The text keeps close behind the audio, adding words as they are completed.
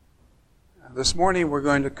This morning we're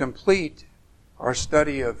going to complete our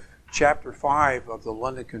study of Chapter 5 of the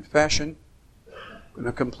London Confession. We're going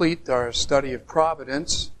to complete our study of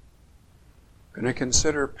Providence. We're going to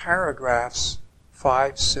consider paragraphs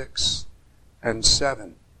 5, 6, and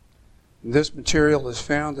 7. And this material is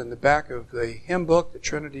found in the back of the hymn book, the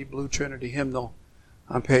Trinity, Blue Trinity Hymnal,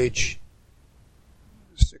 on page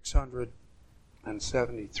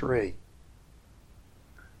 673.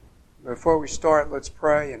 Before we start, let's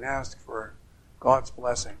pray and ask for God's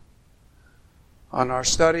blessing on our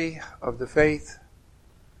study of the faith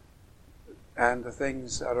and the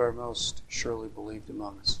things that are most surely believed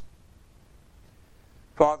among us.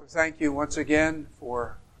 Father, thank you once again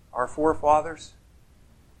for our forefathers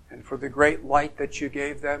and for the great light that you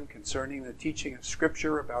gave them concerning the teaching of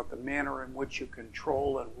Scripture about the manner in which you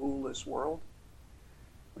control and rule this world.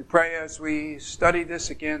 We pray as we study this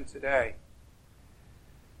again today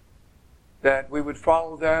that we would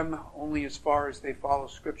follow them only as far as they follow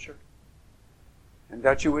Scripture, and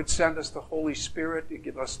that you would send us the Holy Spirit to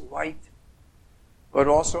give us light, but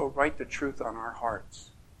also write the truth on our hearts.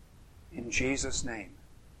 In Jesus' name,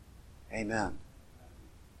 amen.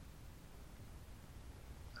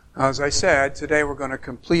 As I said, today we're going to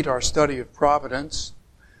complete our study of Providence.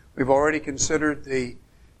 We've already considered the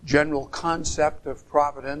general concept of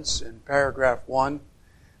Providence in paragraph 1,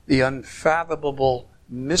 the unfathomable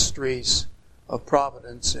mysteries of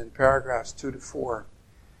Providence in paragraphs 2 to 4.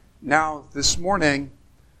 Now, this morning,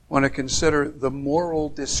 I want to consider the moral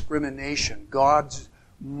discrimination, God's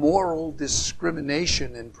moral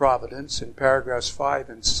discrimination in Providence in paragraphs 5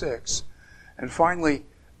 and 6. And finally,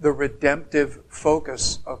 the redemptive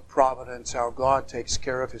focus of Providence, how God takes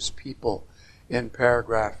care of His people in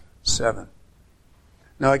paragraph 7.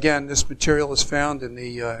 Now again, this material is found in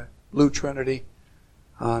the Blue Trinity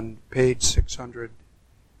on page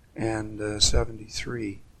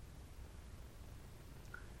 673.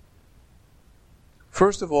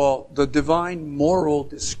 First of all, the divine moral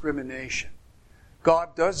discrimination.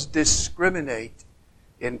 God does discriminate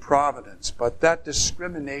in Providence, but that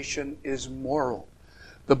discrimination is moral.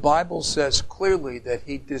 The Bible says clearly that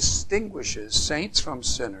He distinguishes saints from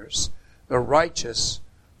sinners, the righteous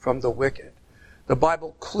from the wicked. The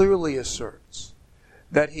Bible clearly asserts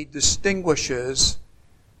that He distinguishes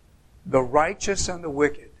the righteous and the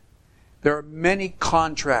wicked. There are many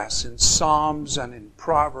contrasts in Psalms and in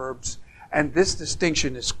Proverbs, and this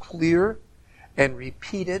distinction is clear and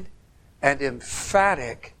repeated and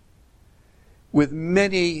emphatic with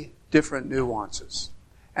many different nuances.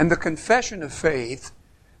 And the Confession of Faith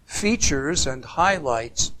features and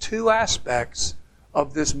highlights two aspects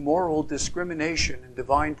of this moral discrimination in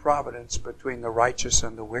divine providence between the righteous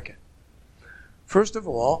and the wicked. First of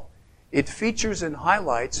all, it features and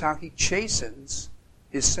highlights how He chastens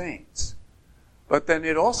His saints. But then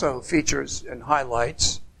it also features and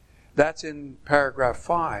highlights, that's in paragraph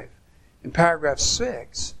 5. In paragraph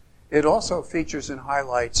 6, it also features and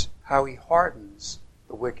highlights how He hardens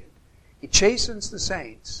the wicked. He chastens the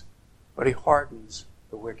saints, but He hardens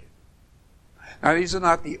the wicked. Now, these are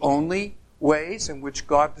not the only ways in which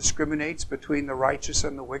God discriminates between the righteous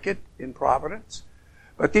and the wicked in Providence,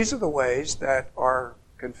 but these are the ways that our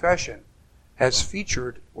confession has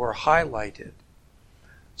featured or highlighted.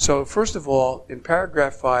 So, first of all, in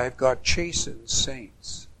paragraph 5, God chastens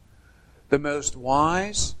saints. The most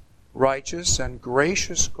wise, righteous, and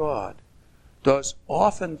gracious God does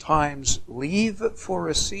oftentimes leave for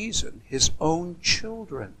a season His own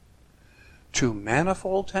children to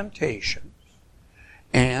manifold temptations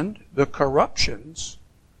and the corruptions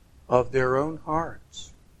of their own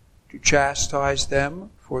hearts, to chastise them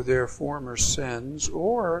for their former sins,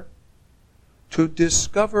 or to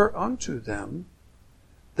discover unto them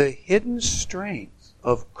the hidden strength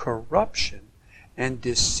of corruption and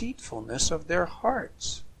deceitfulness of their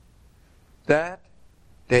hearts, that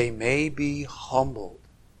they may be humbled,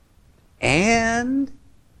 and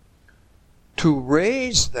to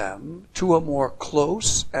raise them to a more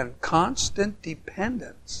close and constant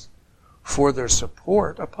dependence for their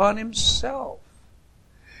support upon Himself,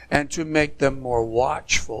 and to make them more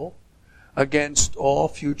watchful against all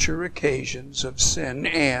future occasions of sin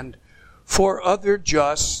and for other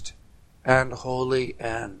just and holy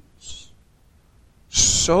ends,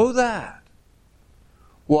 so that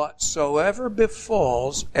whatsoever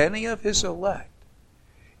befalls any of His elect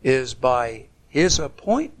is by His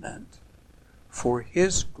appointment for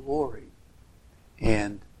His glory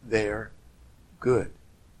and their good.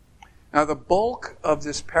 Now, the bulk of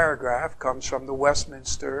this paragraph comes from the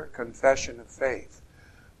Westminster Confession of Faith.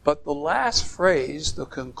 But the last phrase, the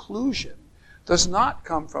conclusion, does not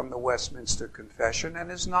come from the Westminster Confession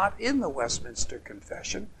and is not in the Westminster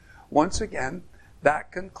Confession. Once again,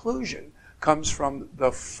 that conclusion comes from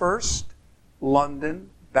the First London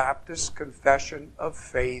Baptist Confession of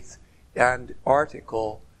Faith and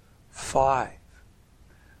Article 5.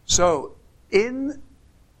 So, in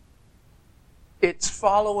its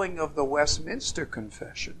following of the Westminster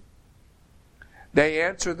Confession, they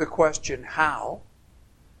answer the question how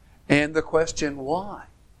and the question why.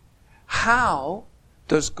 How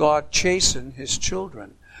does God chasten his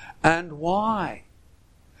children? And why?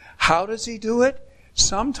 How does he do it?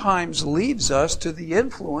 Sometimes leaves us to the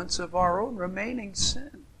influence of our own remaining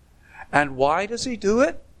sin. And why does he do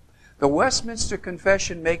it? The Westminster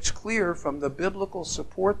Confession makes clear from the biblical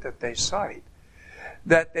support that they cite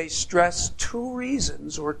that they stress two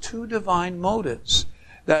reasons or two divine motives.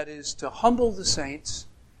 That is, to humble the saints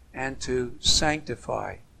and to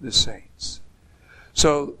sanctify the saints.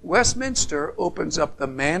 So Westminster opens up the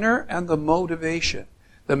manner and the motivation,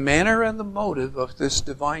 the manner and the motive of this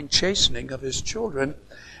divine chastening of his children.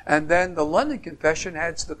 And then the London Confession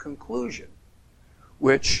adds the conclusion,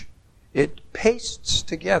 which it pastes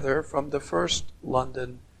together from the First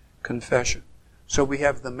London Confession. So we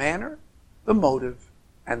have the manner, the motive,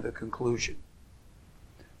 and the conclusion.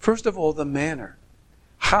 First of all, the manner.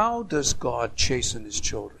 How does God chasten his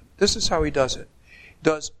children? This is how he does it. He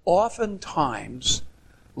does oftentimes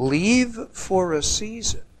leave for a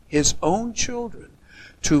season his own children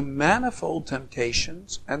to manifold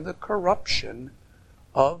temptations and the corruption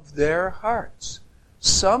of their hearts.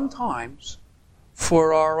 Sometimes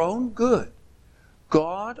for our own good.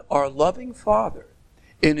 God, our loving Father,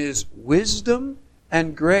 in his wisdom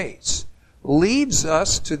and grace, leads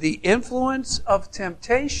us to the influence of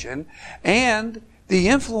temptation and the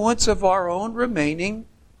influence of our own remaining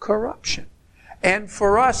corruption. And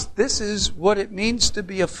for us, this is what it means to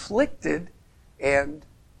be afflicted and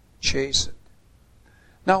chastened.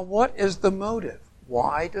 Now, what is the motive?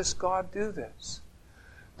 Why does God do this?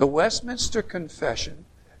 The Westminster Confession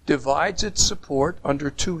divides its support under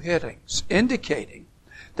two headings, indicating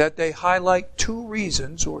that they highlight two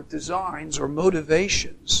reasons or designs or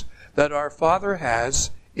motivations that our Father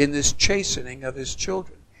has in this chastening of his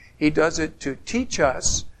children. He does it to teach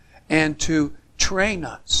us and to train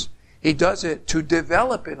us. He does it to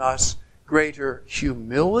develop in us greater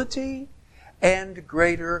humility and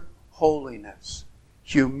greater holiness.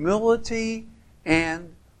 Humility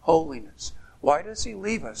and holiness. Why does he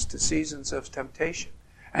leave us to seasons of temptation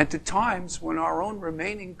and to times when our own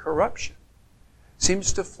remaining corruption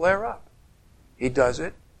seems to flare up? He does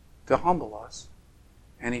it to humble us,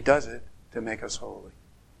 and he does it to make us holy.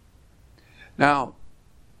 Now,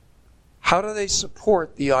 how do they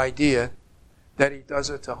support the idea that he does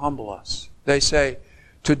it to humble us? They say,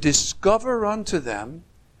 to discover unto them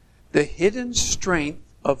the hidden strength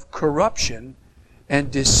of corruption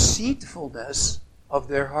and deceitfulness of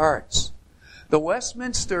their hearts. The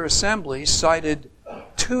Westminster Assembly cited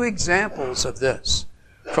two examples of this,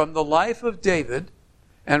 from the life of David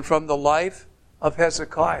and from the life of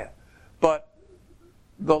Hezekiah. But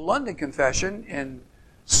the London Confession, in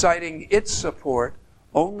citing its support,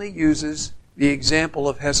 only uses the example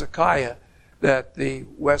of Hezekiah that the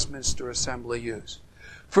Westminster Assembly used.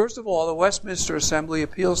 First of all, the Westminster Assembly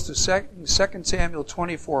appeals to 2 Samuel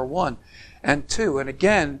 24:1 and 2. And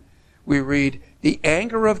again, we read, the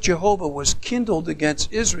anger of Jehovah was kindled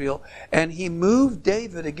against Israel, and he moved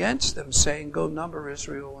David against them, saying, go number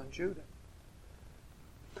Israel and Judah.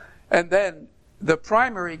 And then the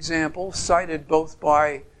primary example, cited both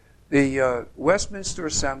by the Westminster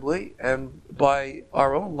Assembly and by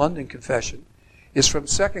our own London Confession, is from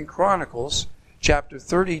 2 Chronicles chapter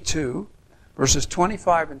 32, verses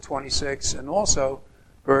 25 and 26, and also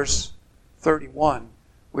verse 31,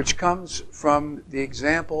 which comes from the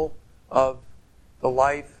example of the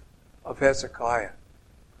life of Hezekiah.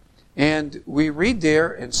 And we read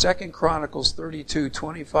there in 2 Chronicles 32,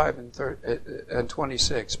 25 and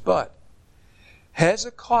 26, but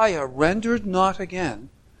Hezekiah rendered not again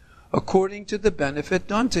according to the benefit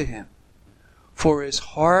done to him, for his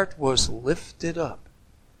heart was lifted up.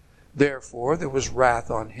 Therefore there was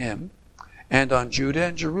wrath on him and on Judah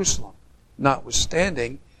and Jerusalem.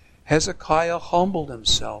 Notwithstanding, Hezekiah humbled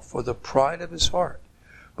himself for the pride of his heart,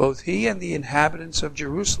 both he and the inhabitants of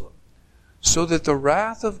Jerusalem, so that the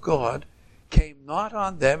wrath of God came not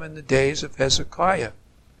on them in the days of Hezekiah.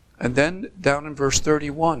 And then down in verse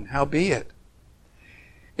 31, howbeit,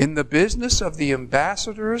 in the business of the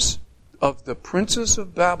ambassadors of the princes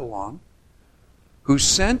of Babylon, who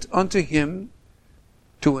sent unto him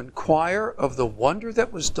to inquire of the wonder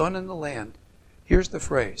that was done in the land, here's the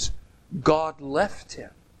phrase, God left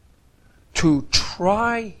him to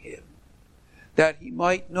try him, that he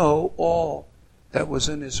might know all that was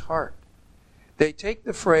in his heart. They take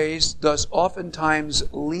the phrase, does oftentimes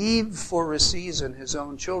leave for a season his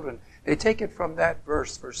own children. They take it from that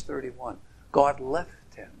verse 31. God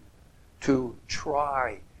left him to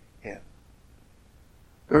try him.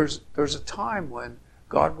 There's a time when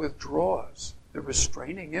God withdraws the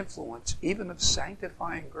restraining influence, even of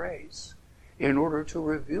sanctifying grace, in order to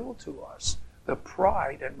reveal to us the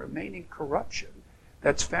pride and remaining corruption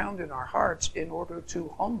that's found in our hearts, in order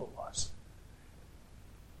to humble us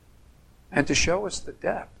and to show us the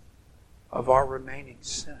depth of our remaining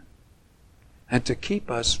sin and to keep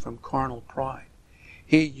us from carnal pride.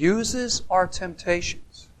 He uses our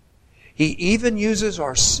temptations. He even uses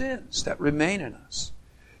our sins that remain in us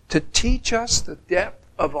to teach us the depth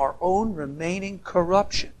of our own remaining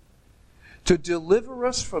corruption, to deliver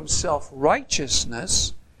us from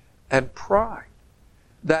self-righteousness and pride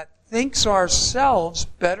that thinks ourselves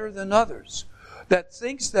better than others, that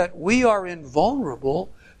thinks that we are invulnerable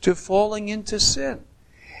to falling into sin.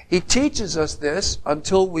 He teaches us this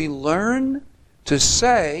until we learn to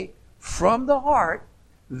say from the heart,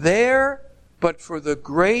 there, but for the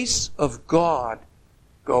grace of God,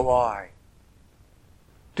 go I.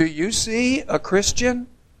 Do you see a Christian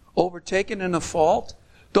overtaken in a fault?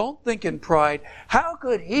 Don't think in pride, how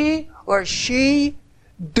could he or she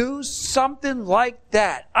do something like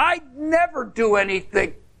that? I'd never do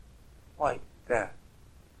anything like that.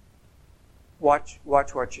 Watch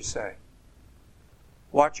what you say.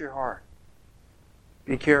 Watch your heart.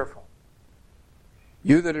 Be careful.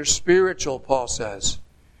 You that are spiritual, Paul says,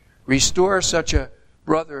 restore such a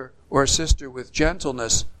brother or sister with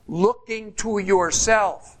gentleness, looking to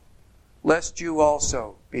yourself, lest you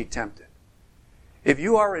also be tempted. If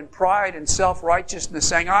you are in pride and self-righteousness,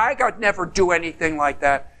 saying, I could never do anything like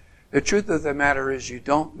that, the truth of the matter is you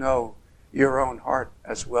don't know your own heart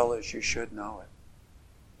as well as you should know it.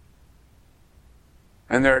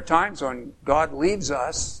 And there are times when God leads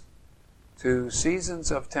us to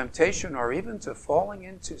seasons of temptation or even to falling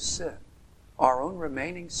into sin, our own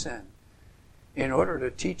remaining sin, in order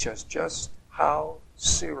to teach us just how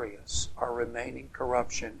serious our remaining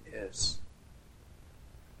corruption is,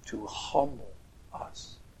 to humble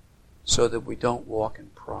us so that we don't walk in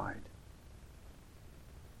pride.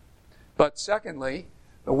 But secondly,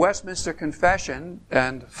 the Westminster Confession,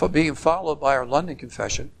 and being followed by our London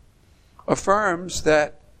Confession, affirms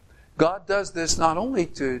that God does this not only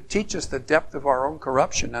to teach us the depth of our own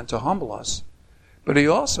corruption and to humble us, but he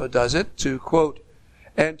also does it to, quote,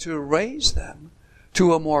 and to raise them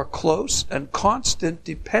to a more close and constant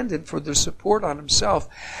dependence for their support on himself,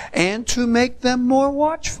 and to make them more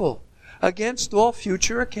watchful against all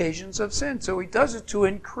future occasions of sin. So he does it to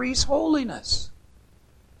increase holiness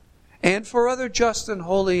and for other just and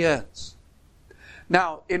holy ends.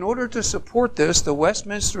 Now, in order to support this, the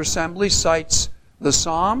Westminster Assembly cites the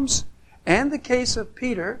Psalms and the case of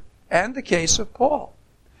Peter and the case of Paul.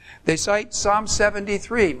 They cite Psalm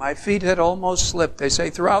 73, my feet had almost slipped. They say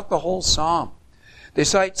throughout the whole psalm. They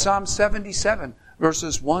cite Psalm 77,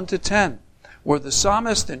 verses 1 to 10, where the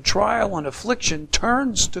psalmist in trial and affliction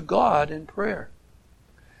turns to God in prayer.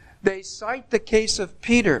 They cite the case of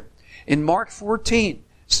Peter in Mark 14,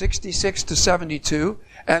 66 to 72,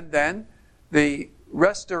 and then the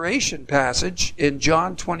restoration passage in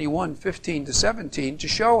John 21, 15 to 17, to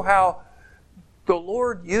show how the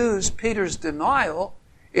Lord used Peter's denial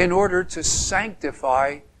in order to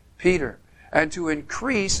sanctify Peter and to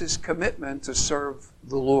increase his commitment to serve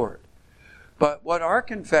the Lord. But what our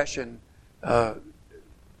confession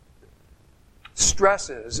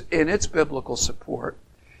stresses in its biblical support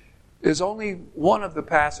is only one of the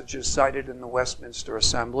passages cited in the Westminster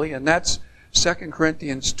Assembly, and that's 2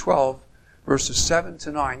 Corinthians 12, verses 7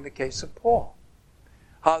 to 9, the case of Paul.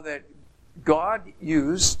 How that God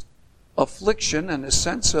used affliction and a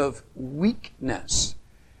sense of weakness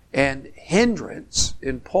and hindrance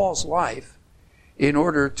in Paul's life in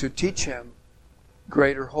order to teach him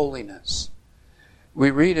greater holiness.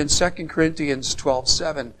 We read in 2 Corinthians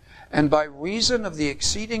 12:7, and by reason of the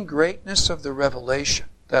exceeding greatness of the revelation,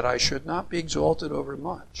 that I should not be exalted over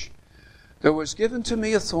much, there was given to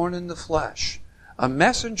me a thorn in the flesh, a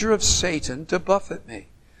messenger of Satan to buffet me,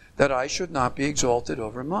 that I should not be exalted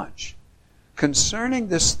over much. Concerning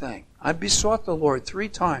this thing, I besought the Lord 3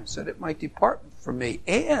 times that it might depart from me.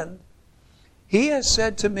 And he has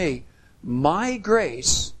said to me, my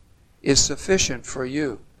grace is sufficient for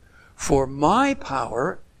you, for my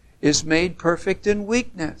power is made perfect in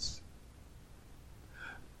weakness.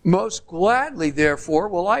 Most gladly, therefore,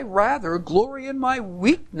 will I rather glory in my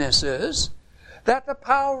weaknesses, that the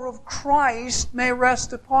power of Christ may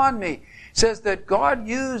rest upon me. It says that God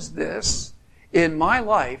used this in my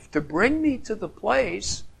life to bring me to the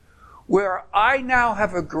place where I now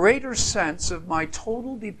have a greater sense of my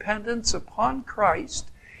total dependence upon Christ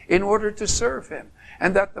in order to serve Him.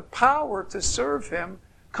 And that the power to serve Him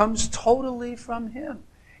comes totally from Him.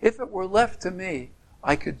 If it were left to me,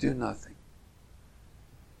 I could do nothing.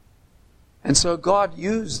 And so God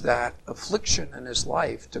used that affliction in his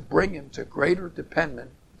life to bring him to greater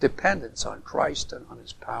dependence on Christ and on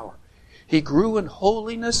His power. He grew in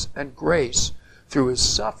holiness and grace through his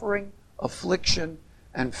suffering, affliction,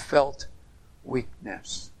 and felt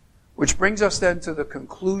weakness. Which brings us then to the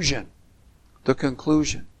conclusion. The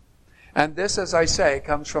conclusion. And this, as I say,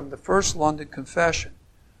 comes from the First London Confession.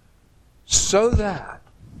 So that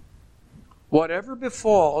whatever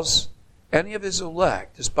befalls any of His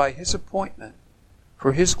elect is by His appointment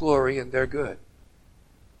for His glory and their good.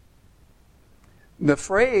 The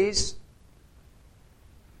phrase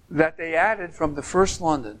that they added from the First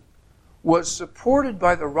London was supported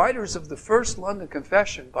by the writers of the First London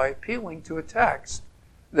Confession by appealing to a text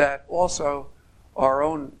that also our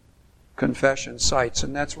own confession cites,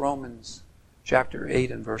 and that's Romans chapter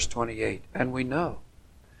 8 and verse 28. And we know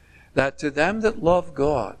that to them that love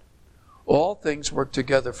God, all things work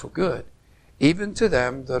together for good, even to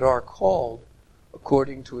them that are called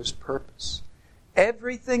according to His purpose.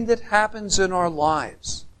 Everything that happens in our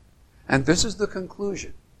lives, and this is the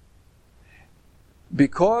conclusion,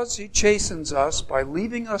 because He chastens us by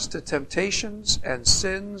leaving us to temptations and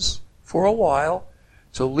sins for a while,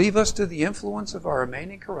 to leave us to the influence of our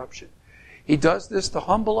remaining corruption. He does this to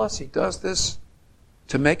humble us. He does this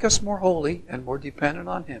to make us more holy and more dependent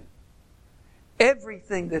on Him.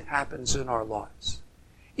 Everything that happens in our lives,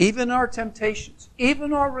 even our temptations,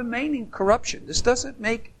 even our remaining corruption. This doesn't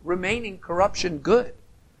make remaining corruption good,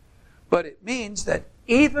 but it means that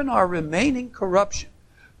even our remaining corruption,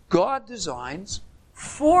 God designs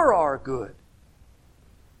for our good.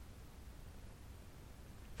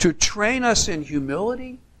 To train us in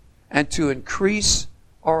humility and to increase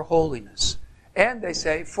our holiness. And they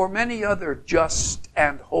say, for many other just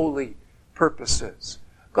and holy purposes.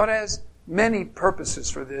 God has many purposes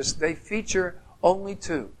for this. They feature only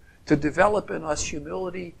two: to develop in us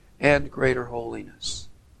humility and greater holiness.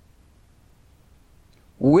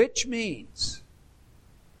 Which means,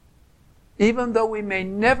 even though we may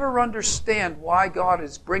never understand why God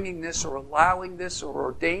is bringing this or allowing this or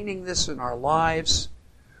ordaining this in our lives,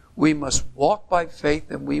 we must walk by faith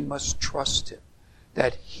and we must trust Him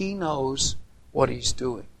that He knows what He's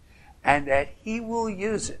doing and that He will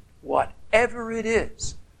use it, whatever it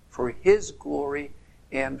is, for His glory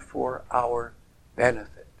and for our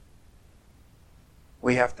benefit.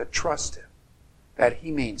 We have to trust Him that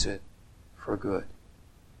He means it for good.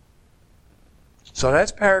 So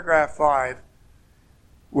that's paragraph 5,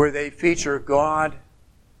 where they feature God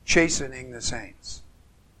chastening the saints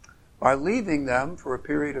by leaving them for a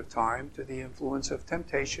period of time to the influence of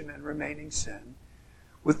temptation and remaining sin,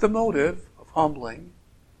 with the motive of humbling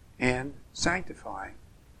and sanctifying.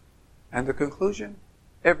 And the conclusion,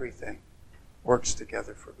 everything works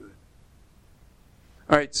together for good.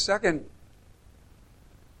 All right, second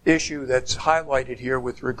issue that's highlighted here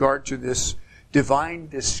with regard to this divine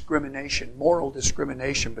discrimination, moral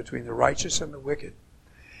discrimination between the righteous and the wicked,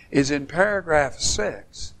 is in paragraph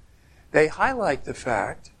 6. They highlight the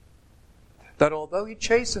fact that although He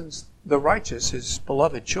chastens the righteous, His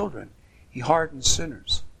beloved children, He hardens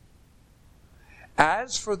sinners.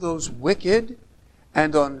 As for those wicked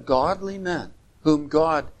and ungodly men, whom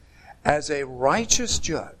God, as a righteous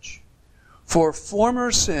judge, for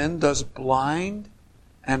former sin does blind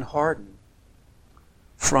and harden,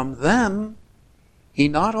 from them He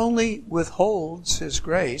not only withholds His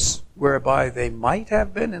grace, whereby they might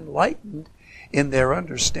have been enlightened in their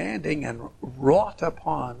understanding and wrought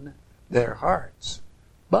upon their hearts,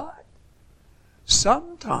 but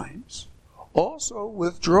sometimes also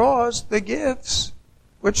withdraws the gifts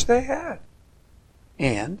which they had,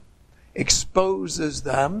 and exposes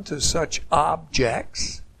them to such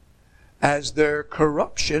objects as their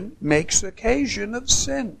corruption makes occasion of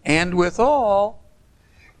sin, and withal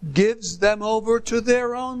gives them over to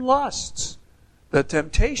their own lusts, the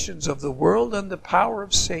temptations of the world and the power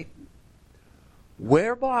of Satan,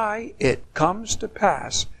 whereby it comes to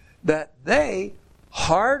pass that they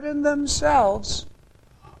harden themselves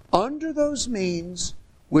under those means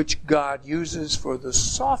which God uses for the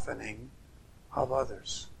softening of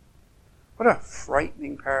others. What a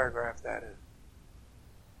frightening paragraph that is.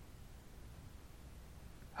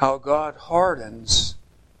 How God hardens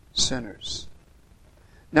sinners.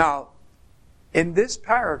 Now, in this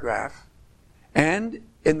paragraph, and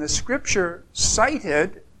in the scripture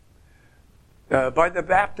cited by the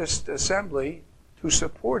Baptist Assembly to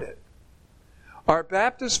support it. Our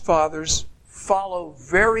Baptist fathers follow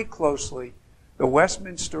very closely the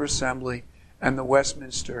Westminster Assembly and the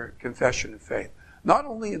Westminster Confession of Faith, not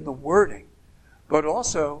only in the wording, but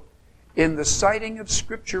also in the citing of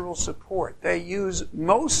scriptural support. They use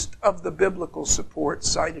most of the biblical support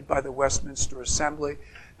cited by the Westminster Assembly.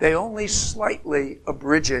 They only slightly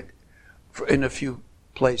abridge it in a few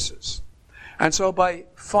places. And so by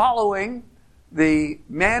following the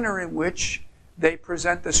manner in which they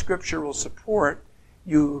present the scriptural support,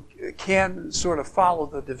 you can sort of follow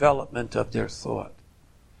the development of their thought.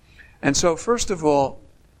 And so, first of all,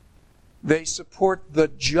 they support the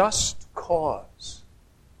just cause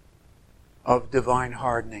of divine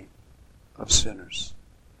hardening of sinners.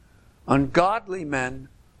 Ungodly men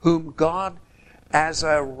whom God, as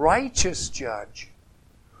a righteous judge,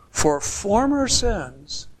 for former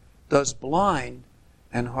sins, does blind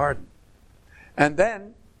and harden. And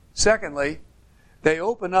then, secondly, they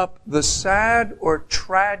open up the sad or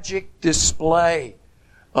tragic display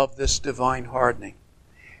of this divine hardening.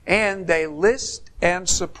 And they list and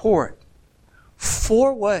support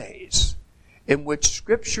 4 ways in which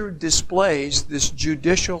Scripture displays this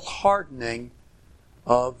judicial hardening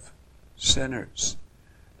of sinners.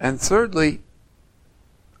 And thirdly,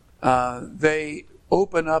 they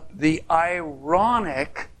open up the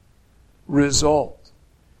ironic result.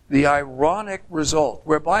 The ironic result,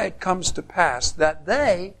 whereby it comes to pass that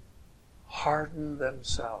they harden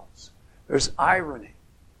themselves. There's irony.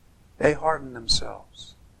 They harden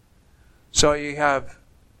themselves. So you have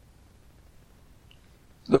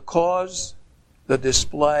the cause, the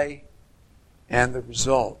display, and the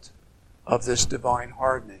result of this divine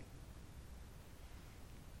hardening.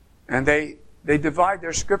 And they divide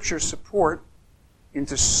their scripture support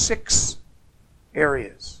into 6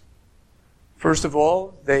 areas. First of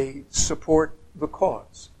all, they support the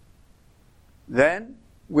cause. Then,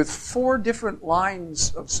 with 4 different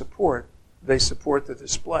lines of support, they support the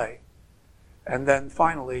display. And then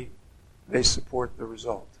finally, they support the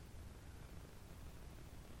result.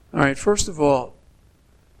 All right, first of all,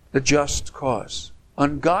 the just cause.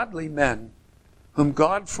 Ungodly men, whom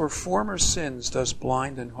God for former sins does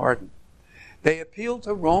blind and harden. They appeal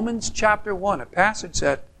to Romans chapter 1, a passage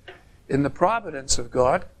that, in the providence of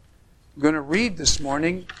God, I'm going to read this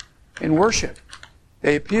morning in worship.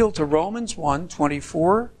 They appeal to Romans 1,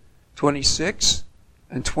 24, 26,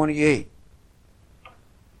 and 28.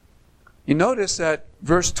 You notice that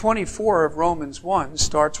verse 24 of Romans 1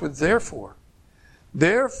 starts with therefore.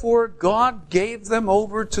 Therefore God gave them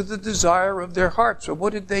over to the desire of their heart. So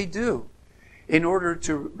what did they do in order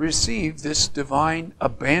to receive this divine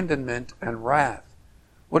abandonment and wrath?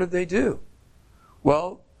 What did they do?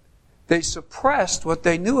 Well, they suppressed what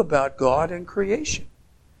they knew about God and creation.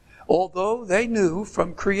 Although they knew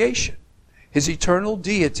from creation His eternal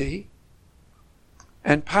deity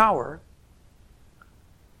and power,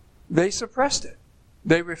 they suppressed it.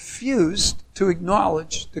 They refused to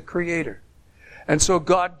acknowledge the Creator. And so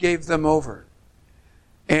God gave them over.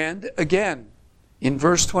 And again, in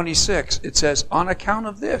verse 26, it says, on account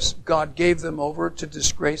of this, God gave them over to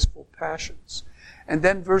disgraceful passions. And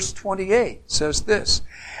then verse 28 says this,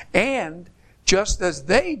 and just as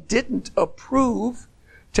they didn't approve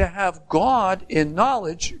to have God in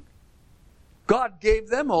knowledge, God gave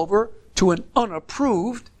them over to an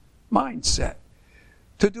unapproved mindset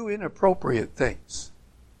to do inappropriate things.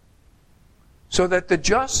 So that the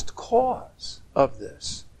just cause of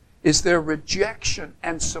this is their rejection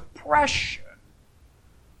and suppression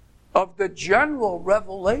of the general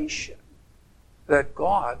revelation that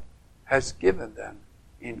God has given them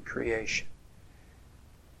in creation.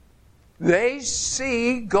 They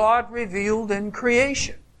see God revealed in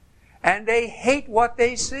creation, and they hate what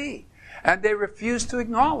they see, and they refuse to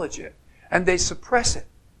acknowledge it, and they suppress it.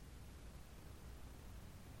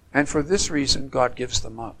 And for this reason, God gives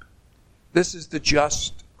them up. This is the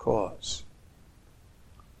just cause.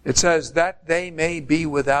 It says, that they may be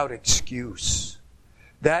without excuse.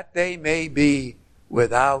 That they may be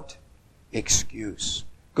without excuse.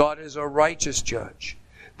 God is a righteous judge.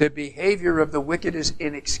 The behavior of the wicked is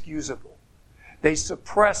inexcusable. They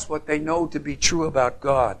suppress what they know to be true about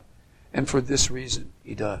God. And for this reason,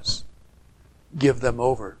 He does give them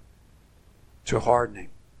over to hardening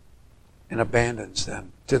and abandons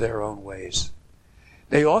them to their own ways.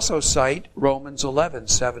 They also cite Romans 11,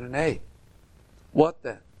 7 and 8. What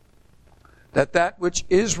then? That which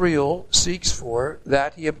Israel seeks for,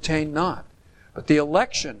 that he obtained not. But the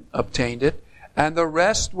election obtained it, and the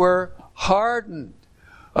rest were hardened.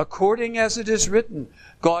 According as it is written,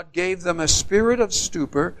 God gave them a spirit of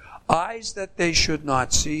stupor, eyes that they should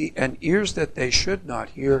not see, and ears that they should not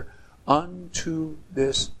hear, unto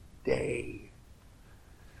this day.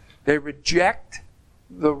 They reject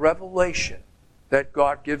the revelation that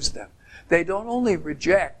God gives them. They don't only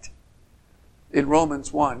reject, in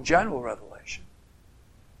Romans 1, general revelation,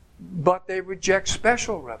 but they reject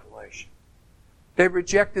special revelation. They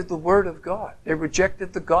rejected the Word of God. They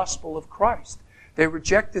rejected the gospel of Christ. They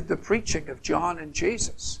rejected the preaching of John and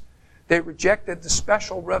Jesus. They rejected the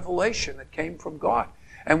special revelation that came from God.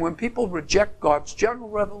 And when people reject God's general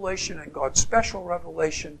revelation and God's special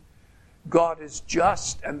revelation, God is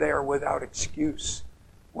just and they are without excuse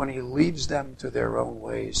when He leaves them to their own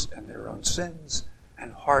ways and their own sins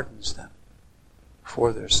and hardens them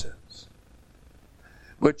for their sins.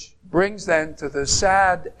 Which brings then to the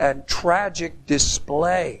sad and tragic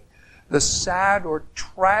display. The sad or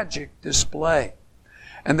tragic display.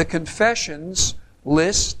 And the confessions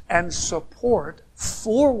list and support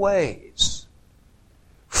four ways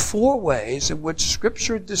in which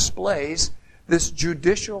Scripture displays this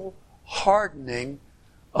judicial hardening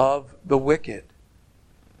of the wicked.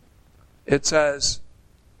 It says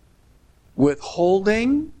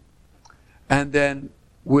withholding, and then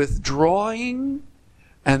withdrawing,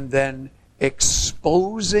 and then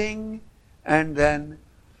exposing, and then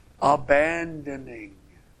abandoning.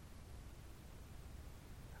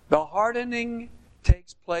 The hardening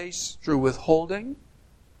takes place through withholding,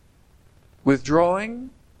 withdrawing,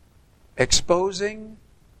 exposing,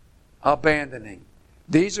 abandoning.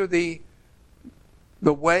 These are the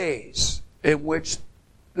ways in which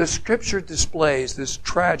the Scripture displays this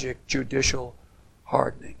tragic judicial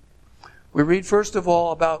hardening. We read first of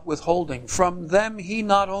all about withholding. From them He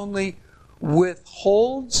not only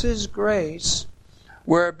withholds His grace,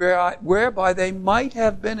 whereby they might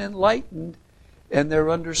have been enlightened in their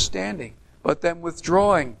understanding, but then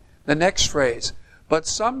withdrawing, the next phrase, but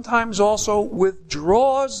sometimes also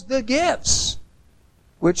withdraws the gifts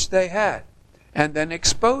which they had, and then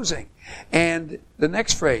exposing. And the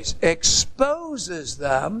next phrase, exposes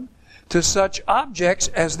them to such objects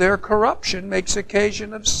as their corruption makes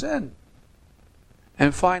occasion of sin.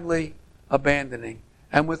 And finally, abandoning,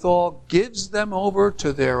 and withal gives them over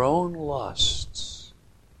to their own lusts.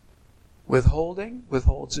 Withholding,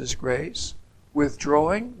 withholds His grace.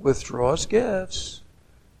 Withdrawing, withdraws gifts.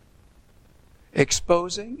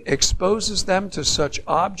 Exposing, exposes them to such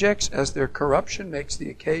objects as their corruption makes the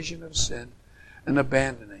occasion of sin. And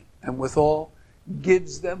abandoning, and withal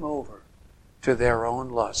gives them over to their own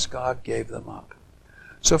lusts. God gave them up.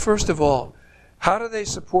 So first of all, how do they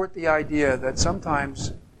support the idea that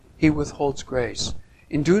sometimes He withholds grace?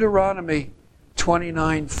 In Deuteronomy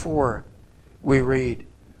 29:4, we read,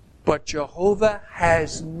 but Jehovah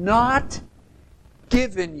has not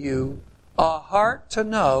given you a heart to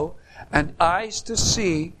know, and eyes to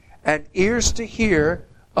see, and ears to hear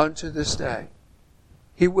unto this day.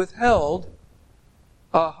 He withheld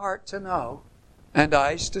a heart to know, and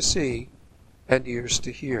eyes to see, and ears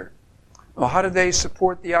to hear. Well, how do they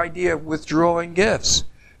support the idea of withdrawing gifts?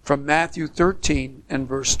 From Matthew 13 and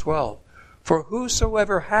verse 12. For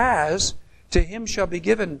whosoever has, to him shall be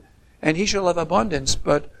given, and he shall have abundance,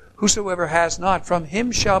 but whosoever has not, from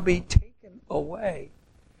him shall be taken away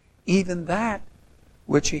even that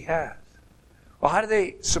which he has. Well, how do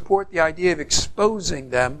they support the idea of exposing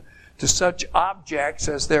them to such objects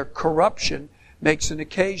as their corruption makes an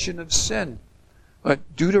occasion of sin?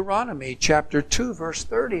 But Deuteronomy chapter 2 verse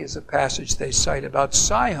 30 is a passage they cite about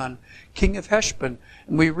Sihon, king of Heshbon.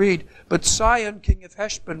 And we read, but Sihon, king of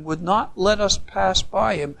Heshbon, would not let us pass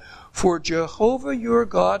by him, for Jehovah your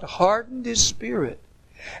God hardened his spirit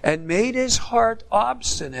and made his heart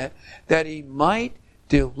obstinate, that he might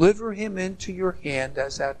deliver him into your hand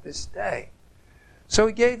as at this day. So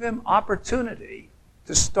he gave him opportunity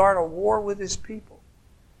to start a war with his people.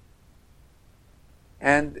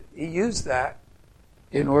 And he used that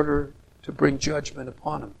in order to bring judgment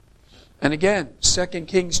upon him. And again, 2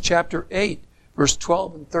 Kings chapter 8, verse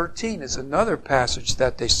 12 and 13 is another passage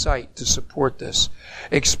that they cite to support this.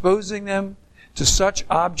 Exposing them to such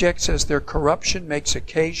objects as their corruption makes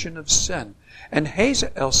occasion of sin. And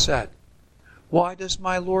Hazael said, why does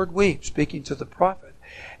my Lord weep? Speaking to the prophet.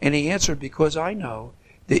 And he answered, because I know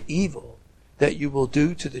the evil that you will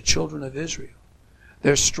do to the children of Israel.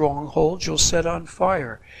 Their strongholds you'll set on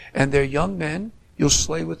fire, and their young men you'll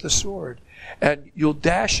slay with the sword, and you'll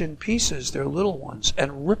dash in pieces their little ones,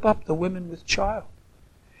 and rip up the women with child.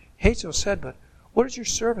 Hazael said, but what is your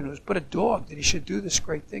servant who is but a dog that he should do this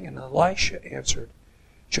great thing? And Elisha answered,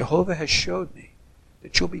 Jehovah has showed me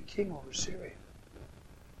that you'll be king over Syria.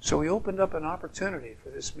 So he opened up an opportunity for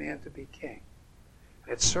this man to be king.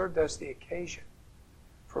 It served as the occasion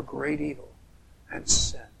for great evil and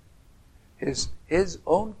sin. his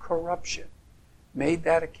own corruption made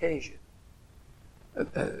that occasion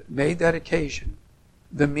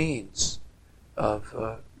the means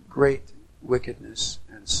of great wickedness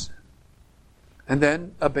and sin. And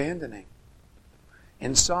then abandoning.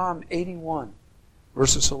 In Psalm 81,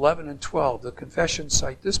 verses 11 and 12, the confession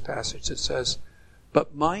cite this passage that says,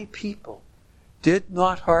 "But my people did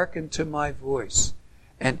not hearken to my voice,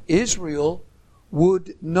 and Israel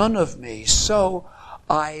would none of me. So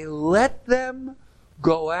I let them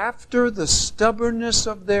go after the stubbornness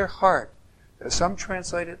of their heart." Some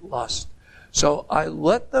translate it lust. "So I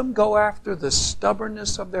let them go after the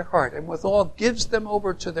stubbornness of their heart, and withal gives them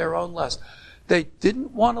over to their own lust." They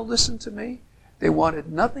didn't want to listen to me. They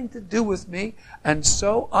wanted nothing to do with me. And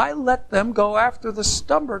so I let them go after the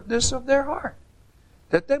stubbornness of their heart,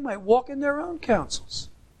 that they might walk in their own counsels.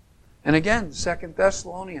 And again, 2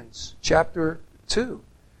 Thessalonians chapter 2,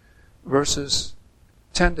 verses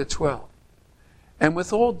 10 to 12. "And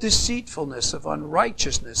with all deceitfulness of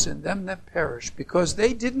unrighteousness in them that perish, because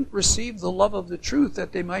they didn't receive the love of the truth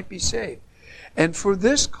that they might be saved. And for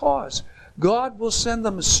this cause, God will send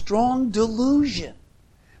them a strong delusion,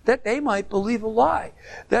 that they might believe a lie,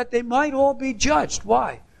 that they might all be judged."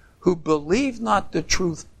 Why? "Who believed not the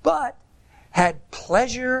truth, but had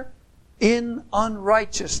pleasure in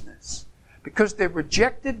unrighteousness." Because they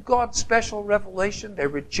rejected God's special revelation, they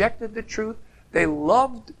rejected the truth, they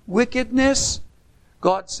loved wickedness,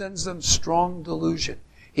 God sends them strong delusion.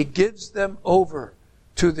 He gives them over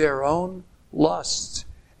to their own lusts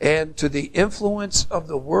and to the influence of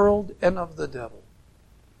the world and of the devil.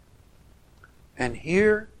 And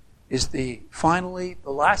here is finally, the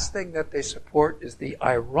last thing that they support is the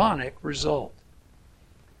ironic result.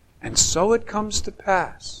 "And so it comes to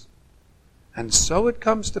pass,"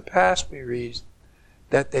 we read,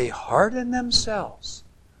 "that they harden themselves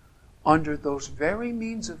under those very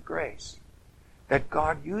means of grace that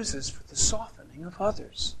God uses for the softening of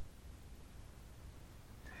others."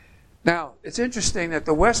 Now, it's interesting that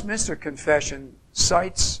the Westminster Confession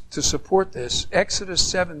cites to support this Exodus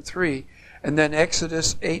 7:3 and then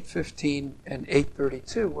Exodus 8:15 and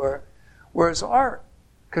 8:32, whereas our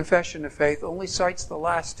Confession of Faith only cites the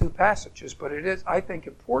last two passages, but it is, I think,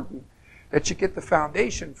 important that you get the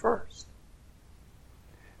foundation first.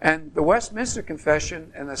 And the Westminster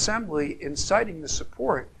Confession and Assembly, in citing the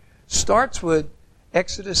support, starts with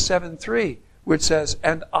Exodus 7:3, which says,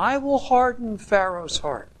 "And I will harden Pharaoh's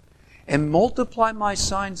heart and multiply my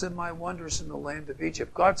signs and my wonders in the land of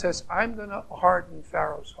Egypt." God says, I'm going to harden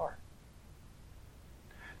Pharaoh's heart.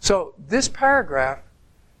 So this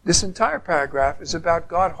entire paragraph is about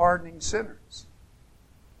God hardening sinners.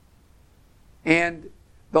 And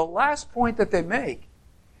the last point that they make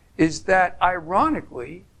is that,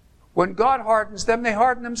 ironically, when God hardens them, they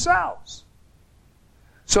harden themselves.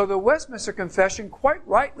 So the Westminster Confession quite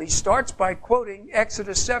rightly starts by quoting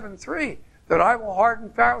Exodus 7:3, that I will harden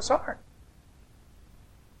Pharaoh's heart.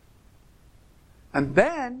 And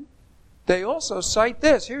then they also cite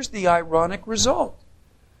this. Here's the ironic result.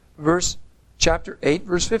 Chapter 8,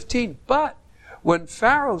 verse 15. "But when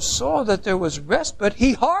Pharaoh saw that there was respite,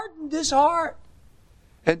 he hardened his heart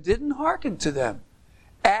and didn't hearken to them,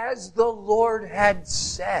 as the Lord had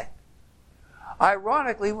said."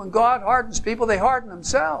 Ironically, when God hardens people, they harden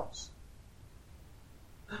themselves.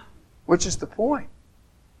 Which is the point.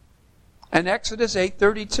 And Exodus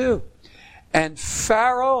 8:32. "And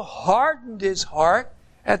Pharaoh hardened his heart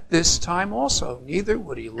at this time also, neither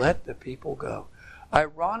would he let the people go."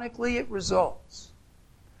 Ironically, it results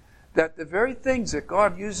that the very things that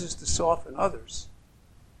God uses to soften others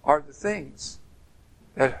are the things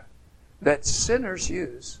that sinners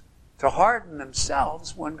use to harden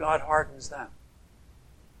themselves when God hardens them.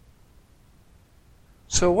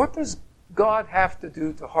 So what does God have to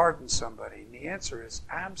do to harden somebody? And the answer is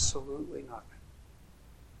absolutely nothing.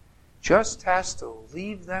 Just has to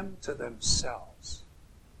leave them to themselves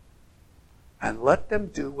and let them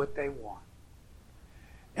do what they want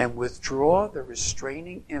and withdraw the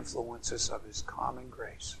restraining influences of His common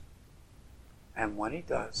grace. And when He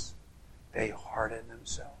does, they harden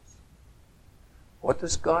themselves. What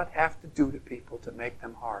does God have to do to people to make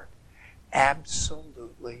them hard?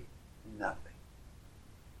 Absolutely nothing.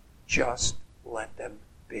 Just let them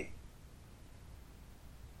be.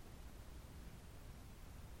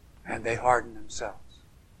 And they harden themselves.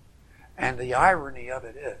 And the irony of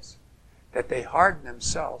it is that they harden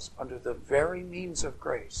themselves under the very means of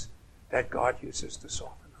grace that God uses to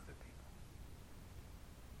soften other people.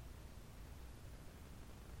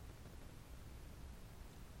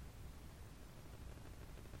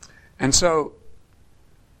 And so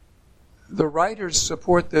the writers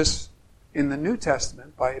support this in the New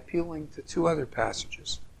Testament by appealing to two other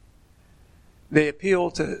passages. They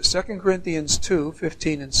appeal to 2 Corinthians 2,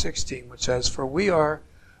 15 and 16, which says, "For we are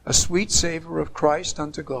a sweet savor of Christ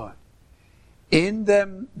unto God, in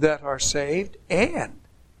them that are saved and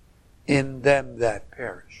in them that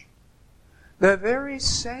perish." The very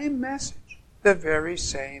same message, the very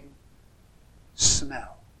same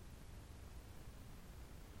smell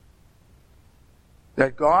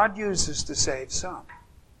that God uses to save some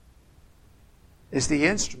is the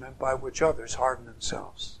instrument by which others harden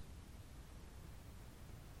themselves.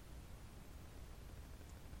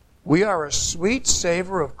 We are a sweet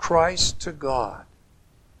savor of Christ to God,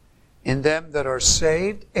 in them that are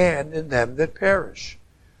saved and in them that perish.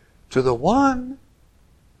 To the one,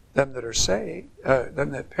 them that are saved,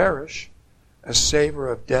 them that perish, a savor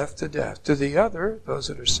of death to death. To the other, those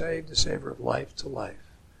that are saved, a savor of life to life.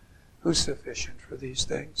 Who's sufficient for these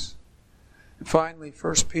things? And finally,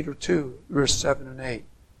 1 Peter 2, verse 7 and 8.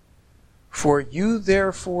 "For you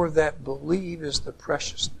therefore that believe is the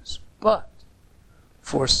preciousness, but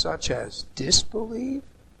for such as disbelieve,"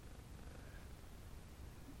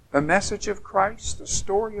 the message of Christ, the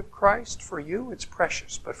story of Christ, for you, it's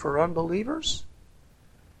precious. But for unbelievers,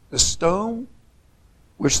 the stone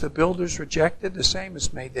which the builders rejected, the same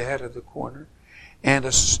is made the head of the corner, and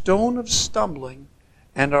a stone of stumbling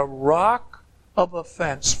and a rock of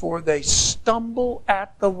offense, for they stumble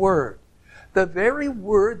at the word. The very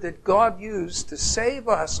word that God used to save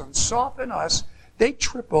us and soften us, they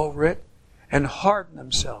trip over it and harden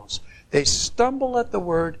themselves. They stumble at the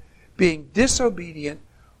word, being disobedient,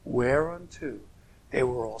 whereunto they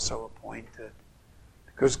were also appointed.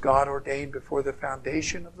 Because God ordained before the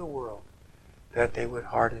foundation of the world that they would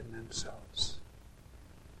harden themselves.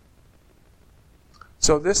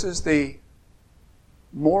 So this is the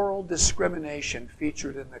moral discrimination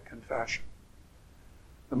featured in the confession.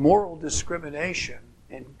 The moral discrimination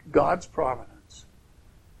in God's providence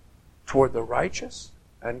toward the righteous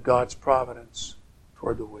and God's providence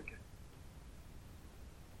toward the wicked.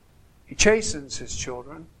 He chastens his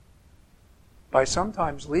children by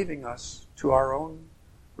sometimes leaving us to our own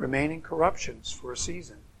remaining corruptions for a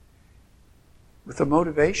season, with the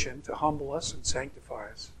motivation to humble us and sanctify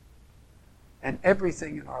us. And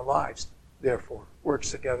everything in our lives, therefore,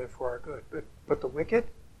 works together for our good. But the wicked,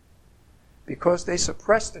 because they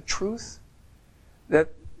suppress the truth that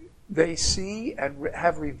they see and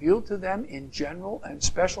have revealed to them in general and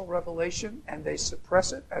special revelation, and they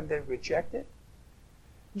suppress it and they reject it,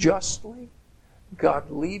 justly, God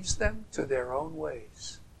leaves them to their own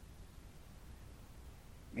ways.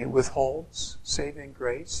 He withholds saving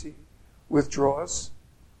grace. He withdraws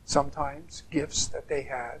sometimes gifts that they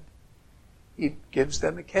had. He gives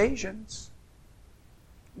them occasions,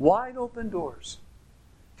 wide open doors,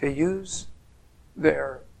 to use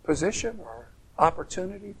their position or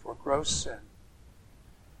opportunity for gross sin.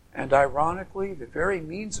 And ironically, the very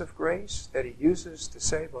means of grace that he uses to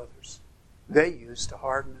save others, they use to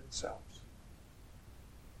harden themselves.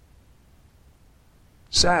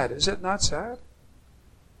 Sad, is it not sad?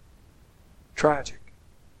 Tragic.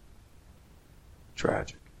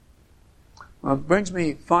 Tragic. Well, it brings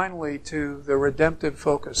me finally to the redemptive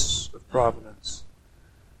focus of providence,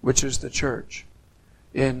 which is the church.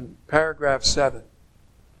 In paragraph 7.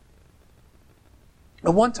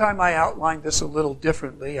 And one time I outlined this a little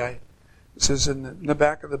differently. This is in the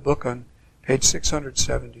back of the book on page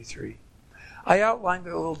 673. I outlined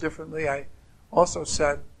it a little differently. I also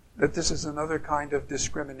said that this is another kind of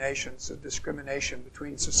discrimination. It's a discrimination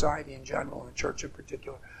between society in general and the church in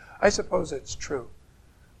particular. I suppose it's true.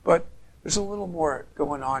 But there's a little more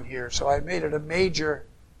going on here, so I made it a major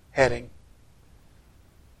heading.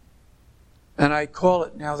 And I call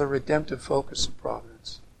it now the redemptive focus of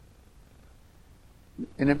providence.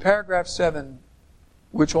 And in paragraph 7,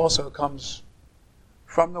 which also comes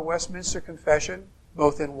from the Westminster Confession,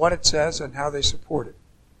 both in what it says and how they support it.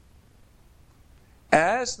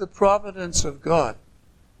 As the providence of God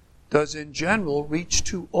does in general reach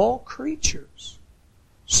to all creatures,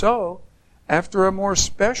 so, after a more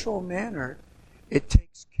special manner, it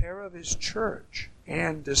takes care of his church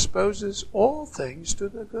and disposes all things to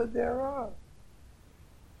the good thereof.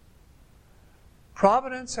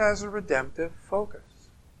 Providence has a redemptive focus.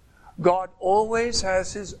 God always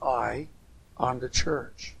has his eye on the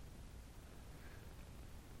church.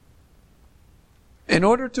 In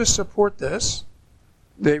order to support this,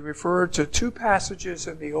 they refer to two passages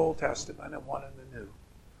in the Old Testament and one in the New.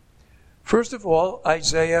 First of all,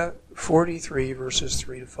 Isaiah 43, verses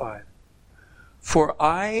 3 to 5. For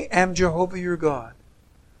I am Jehovah your God,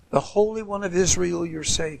 the Holy One of Israel your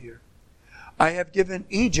Savior. I have given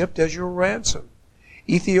Egypt as your ransom,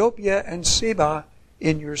 Ethiopia and Seba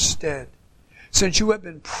in your stead. Since you have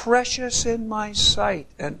been precious in my sight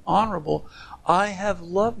and honorable, I have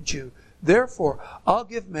loved you. Therefore, I'll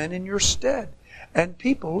give men in your stead and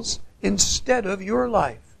peoples instead of your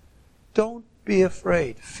life. Don't be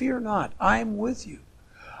afraid. Fear not. I am with you.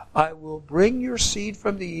 I will bring your seed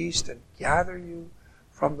from the east and gather you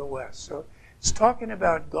from the west. So it's talking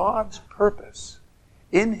about God's purpose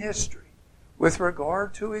in history with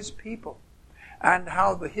regard to his people, and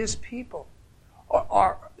how his people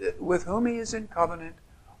are with whom he is in covenant,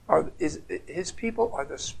 his people are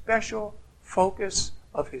the special focus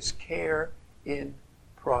of his care in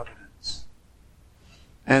Providence.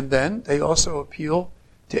 And then they also appeal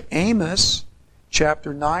to Amos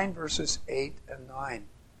chapter 9, verses 8 and 9.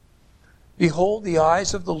 Behold, the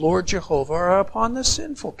eyes of the Lord Jehovah are upon the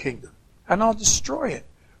sinful kingdom, and I'll destroy it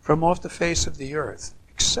from off the face of the earth,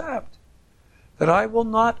 except that I will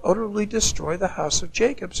not utterly destroy the house of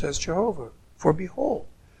Jacob, says Jehovah. For behold,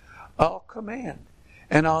 I'll command,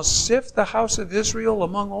 and I'll sift the house of Israel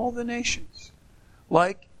among all the nations,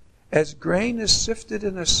 like as grain is sifted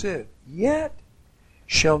in a sieve. Yet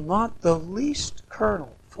shall not the least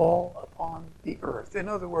kernel fall upon the earth. In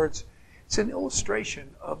other words, it's an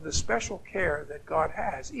illustration of the special care that God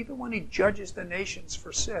has. Even when he judges the nations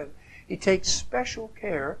for sin, he takes special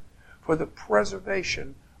care for the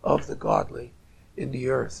preservation of the godly in the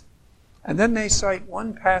earth. And then they cite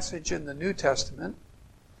one passage in the New Testament,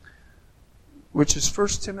 which is 1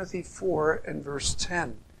 Timothy 4 and verse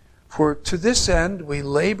 10. For to this end we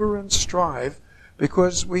labor and strive,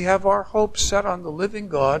 because we have our hope set on the living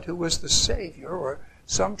God, who is the Savior, or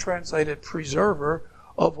some translate it preserver,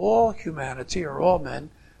 of all humanity, or all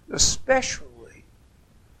men, especially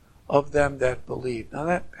of them that believe. Now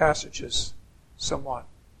that passage is somewhat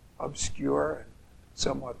obscure and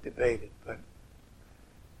somewhat debated, but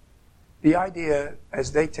the idea,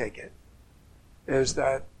 as they take it, is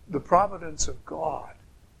that the providence of God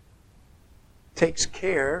takes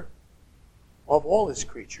care of all his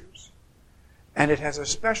creatures, and it has a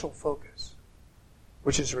special focus,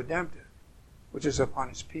 which is redemptive, which is upon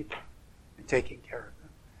his people and taking care of them.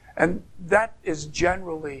 And that is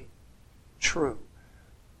generally true.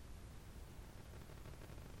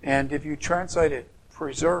 And if you translate it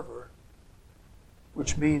preserver,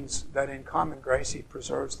 which means that in common grace he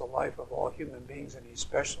preserves the life of all human beings, and he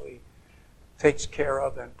especially takes care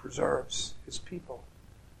of and preserves his people,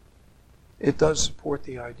 it does support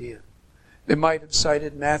the idea. They might have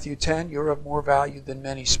cited Matthew 10, you're of more value than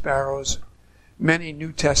many sparrows. Many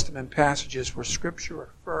New Testament passages where Scripture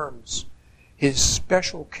affirms his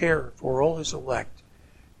special care for all his elect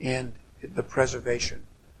and the preservation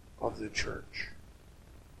of the church.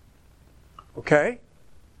 Okay?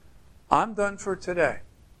 I'm done for today.